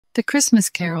The Christmas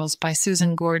Carols by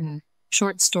Susan Gordon,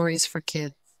 Short Stories for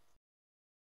Kids.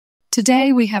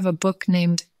 Today we have a book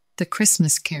named The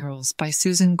Christmas Carols by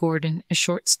Susan Gordon,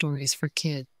 Short Stories for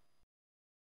Kids.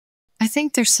 I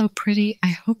think they're so pretty. I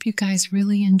hope you guys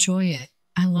really enjoy it.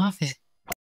 I love it.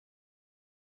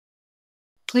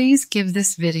 Please give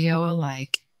this video a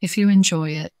like if you enjoy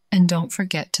it, and don't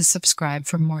forget to subscribe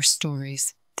for more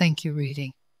stories. Thank you,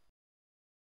 reading.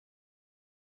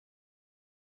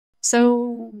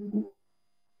 So,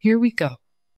 here we go.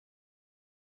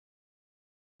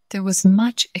 There was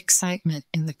much excitement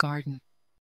in the garden.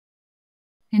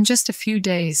 In just a few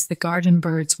days, the garden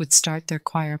birds would start their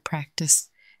choir practice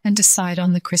and decide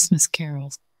on the Christmas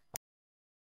carols.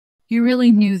 You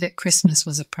really knew that Christmas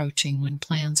was approaching when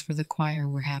plans for the choir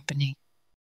were happening.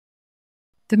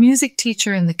 The music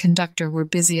teacher and the conductor were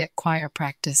busy at choir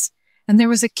practice, and there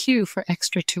was a queue for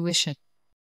extra tuition.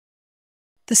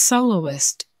 The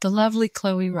soloist, the lovely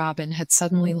Chloe Robin, had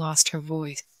suddenly lost her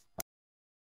voice.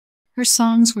 Her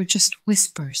songs were just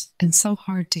whispers and so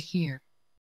hard to hear.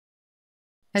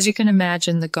 As you can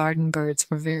imagine, the garden birds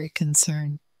were very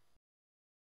concerned.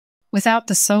 Without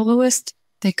the soloist,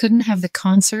 they couldn't have the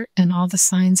concert, and all the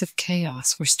signs of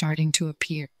chaos were starting to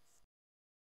appear.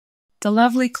 The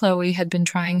lovely Chloe had been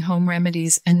trying home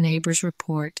remedies and neighbors'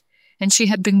 report, and she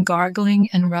had been gargling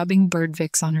and rubbing Bird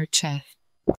Vicks on her chest.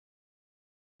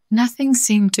 Nothing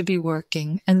seemed to be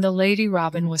working, and the Lady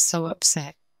Robin was so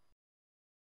upset.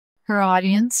 Her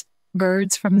audience,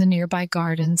 birds from the nearby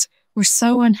gardens, were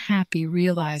so unhappy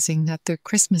realizing that their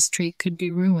Christmas tree could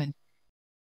be ruined.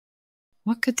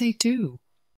 What could they do?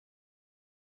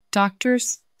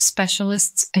 Doctors,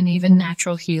 specialists, and even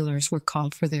natural healers were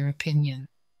called for their opinion.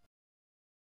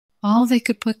 All they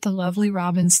could put the lovely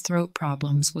Robin's throat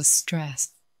problems was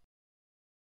stress.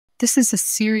 This is a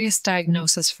serious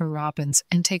diagnosis for robins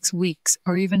and takes weeks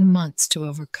or even months to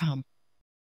overcome.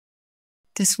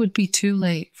 This would be too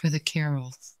late for the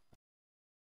carols.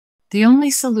 The only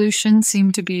solution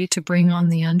seemed to be to bring on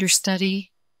the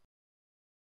understudy.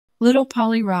 Little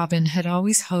Polly Robin had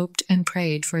always hoped and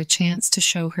prayed for a chance to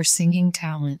show her singing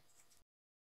talent.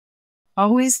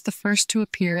 Always the first to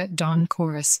appear at dawn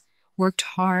chorus, worked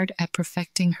hard at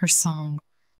perfecting her song.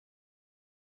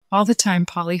 All the time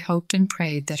Polly hoped and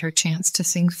prayed that her chance to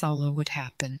sing solo would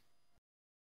happen.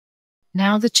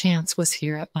 Now the chance was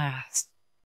here at last.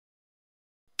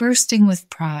 Bursting with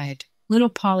pride, little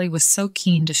Polly was so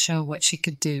keen to show what she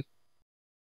could do.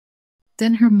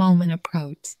 Then her moment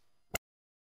approached.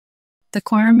 The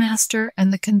choirmaster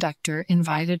and the conductor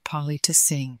invited Polly to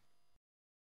sing.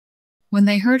 When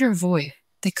they heard her voice,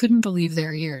 they couldn't believe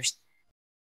their ears.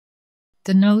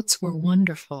 The notes were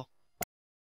wonderful.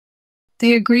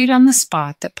 They agreed on the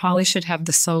spot that Polly should have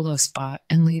the solo spot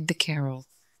and lead the carols.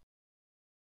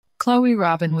 Chloe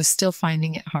Robin was still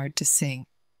finding it hard to sing.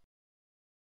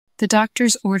 The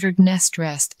doctors ordered nest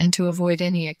rest and to avoid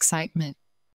any excitement.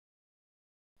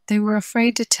 They were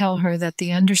afraid to tell her that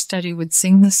the understudy would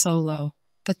sing the solo,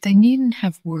 but they needn't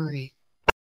have worried.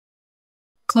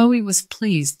 Chloe was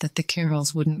pleased that the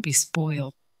carols wouldn't be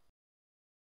spoiled.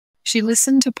 She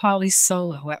listened to Polly's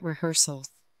solo at rehearsals.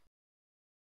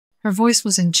 Her voice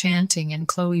was enchanting, and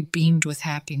Chloe beamed with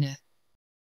happiness.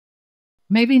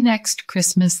 Maybe next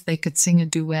Christmas they could sing a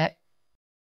duet.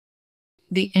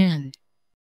 The end.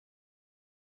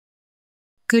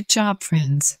 Good job,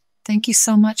 friends. Thank you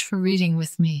so much for reading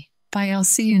with me. Bye, I'll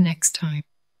see you next time.